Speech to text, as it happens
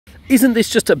Isn't this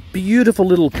just a beautiful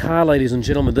little car, ladies and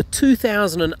gentlemen? The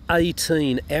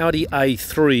 2018 Audi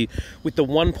A3 with the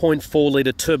 1.4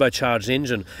 litre turbocharged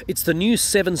engine. It's the new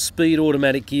 7-speed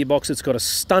automatic gearbox. It's got a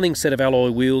stunning set of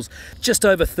alloy wheels, just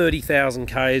over 30,000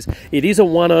 Ks. It is a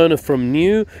one owner from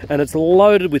new, and it's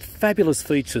loaded with fabulous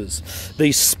features.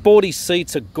 These sporty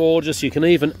seats are gorgeous. You can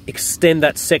even extend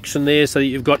that section there so that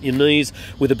you've got your knees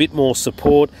with a bit more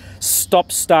support.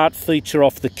 Stop-start feature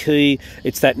off the key.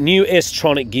 It's that new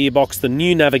S-tronic gearbox, the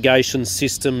new navigation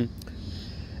system,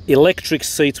 electric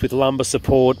seats with lumbar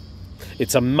support.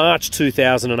 It's a March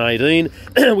 2018,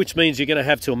 which means you're going to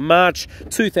have till March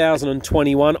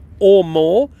 2021 or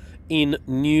more in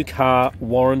new car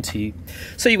warranty.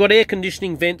 So you've got air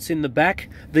conditioning vents in the back.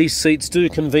 These seats do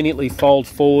conveniently fold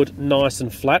forward nice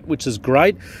and flat, which is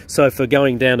great. So for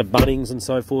going down to Bunnings and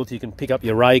so forth, you can pick up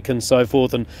your rake and so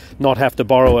forth and not have to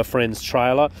borrow a friend's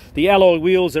trailer. The alloy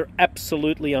wheels are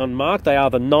absolutely unmarked. They are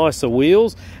the nicer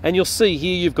wheels. And you'll see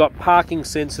here you've got parking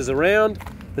sensors around.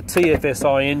 The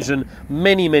TFSi engine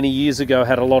many years ago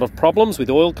had a lot of problems with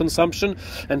oil consumption,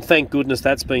 and thank goodness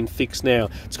that's been fixed now.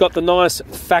 It's got the nice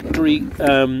factory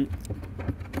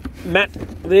mat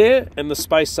there and the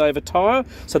space saver tyre,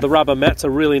 so the rubber mat's a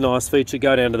really nice feature.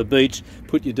 Go down to the beach,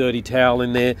 put your dirty towel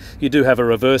in there. You do have a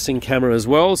reversing camera as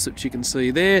well, so that you can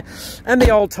see there. And the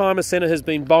Old Timer Centre has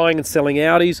been buying and selling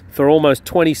Audis for almost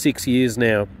 26 years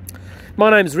now. My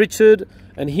name's Richard,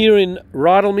 and here in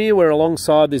Rydalmere, we're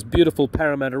alongside this beautiful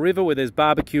Parramatta River where there's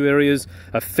barbecue areas,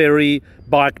 a ferry,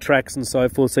 bike tracks and so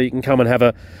forth, so you can come and have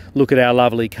a look at our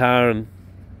lovely car and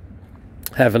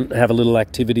have a little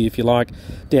activity if you like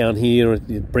down here.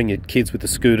 Bring your kids with the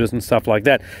scooters and stuff like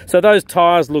that. So those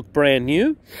tyres look brand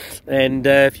new, and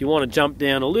if you want to jump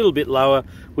down a little bit lower,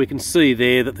 we can see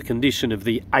there that the condition of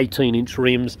the 18-inch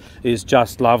rims is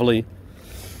just lovely.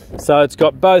 So it's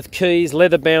got both keys,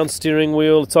 leather-bound steering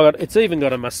wheel. It's even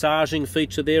got a massaging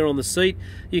feature there on the seat,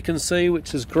 you can see,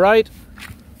 which is great.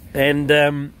 And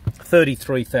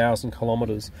 33,000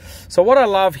 kilometres. So what I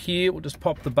love here, we'll just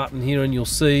pop the button here and you'll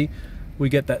see we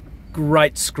get that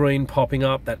great screen popping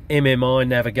up, that MMI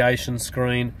navigation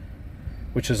screen,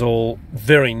 which is all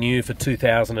very new for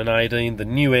 2018, the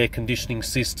new air conditioning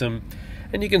system.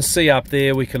 And you can see up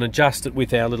there we can adjust it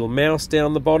with our little mouse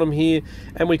down the bottom here,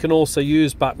 and we can also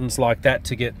use buttons like that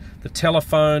to get the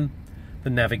telephone, the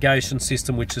navigation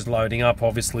system, which is loading up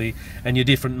obviously, and your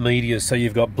different media. So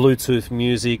you've got Bluetooth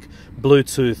music,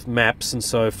 Bluetooth maps and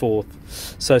so forth.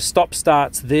 So stop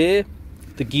starts there.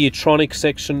 The Geartronic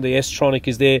section, the S-tronic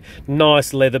is there.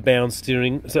 Nice leather bound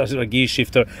steering, so a gear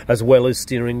shifter as well as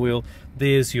steering wheel.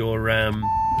 There's your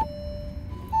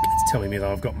it's telling me that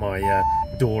I've got my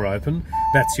door open.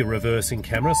 That's your reversing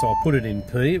camera, so I'll put it in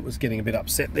P. It was getting a bit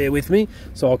upset there with me,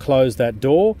 so I'll close that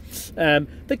door.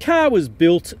 The car was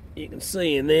built, you can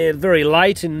see in there, very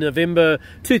late in November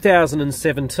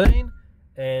 2017,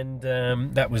 and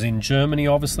that was in Germany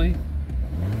obviously.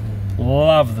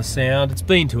 Love the sound. It's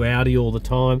been to Audi all the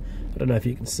time. I don't know if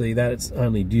you can see that. It's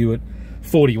only due at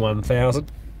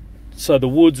 41,000. So the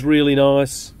wood's really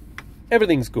nice.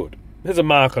 Everything's good. There's a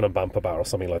mark on a bumper bar or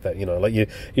something like that, you know, like you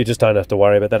just don't have to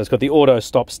worry about that. It's got the auto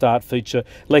stop start feature,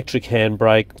 electric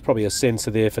handbrake. It's probably a sensor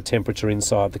there for temperature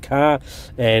inside the car.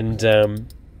 And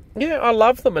yeah, I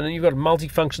love them. And you've got a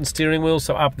multi-function steering wheel,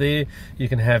 so up there you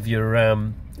can have your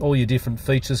all your different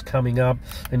features coming up,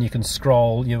 and you can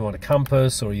scroll. You want a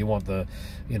compass, or you want the,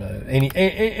 you know,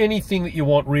 anything that you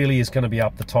want really is going to be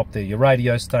up the top there. Your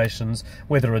radio stations,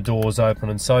 whether a door's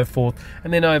open and so forth.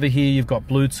 And then over here you've got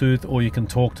Bluetooth, or you can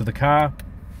talk to the car.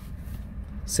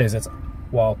 Says it's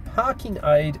while parking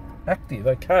aid active.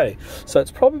 Okay, so it's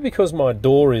probably because my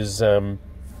door is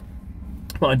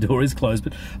closed,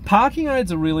 but parking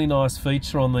aid's a really nice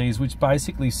feature on these, which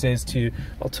basically says to you,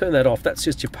 I'll turn that off, that's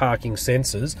just your parking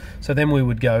sensors. So then we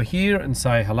would go here and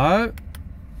say hello,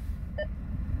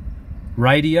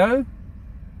 radio,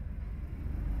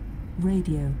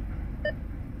 and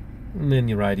then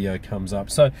your radio comes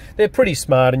up. So they're pretty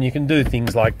smart, and you can do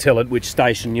things like tell it which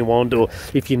station you want, or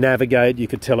if you navigate you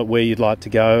could tell it where you'd like to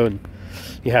go, and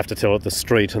you have to tell it the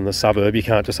street and the suburb. You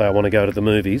can't just say I want to go to the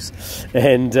movies.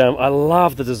 And I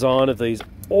love the design of these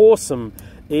awesome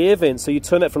air vents. So you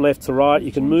turn that from left to right,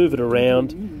 you can move it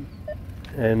around,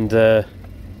 and the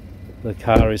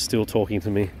car is still talking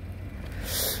to me.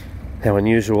 How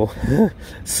unusual.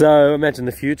 So imagine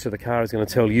the future, the car is going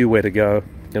to tell you where to go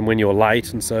and when you're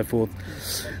late and so forth.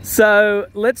 So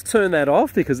let's turn that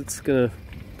off, because it's going to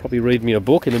probably read me a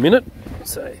book in a minute.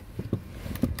 So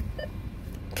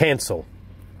cancel.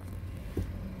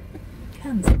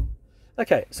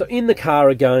 Okay, so in the car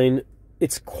again,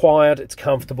 it's quiet, it's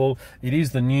comfortable. It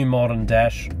is the new modern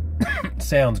dash.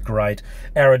 Sounds great.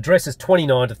 Our address is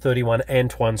 29 to 31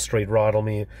 Antoine Street,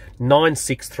 Rydalmere,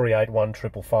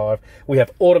 96381 We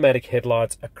have automatic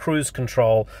headlights, a cruise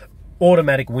control,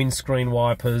 automatic windscreen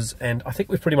wipers, and I think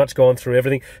we've pretty much gone through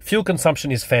everything. Fuel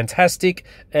consumption is fantastic,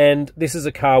 and this is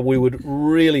a car we would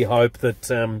really hope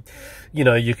that you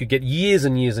know, you could get years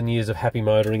and years and years of happy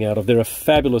motoring out of. They're a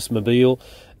fabulous mobile.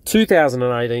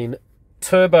 2018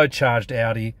 turbocharged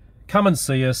Audi. Come and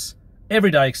see us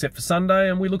every day except for Sunday,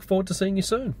 and we look forward to seeing you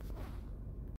soon.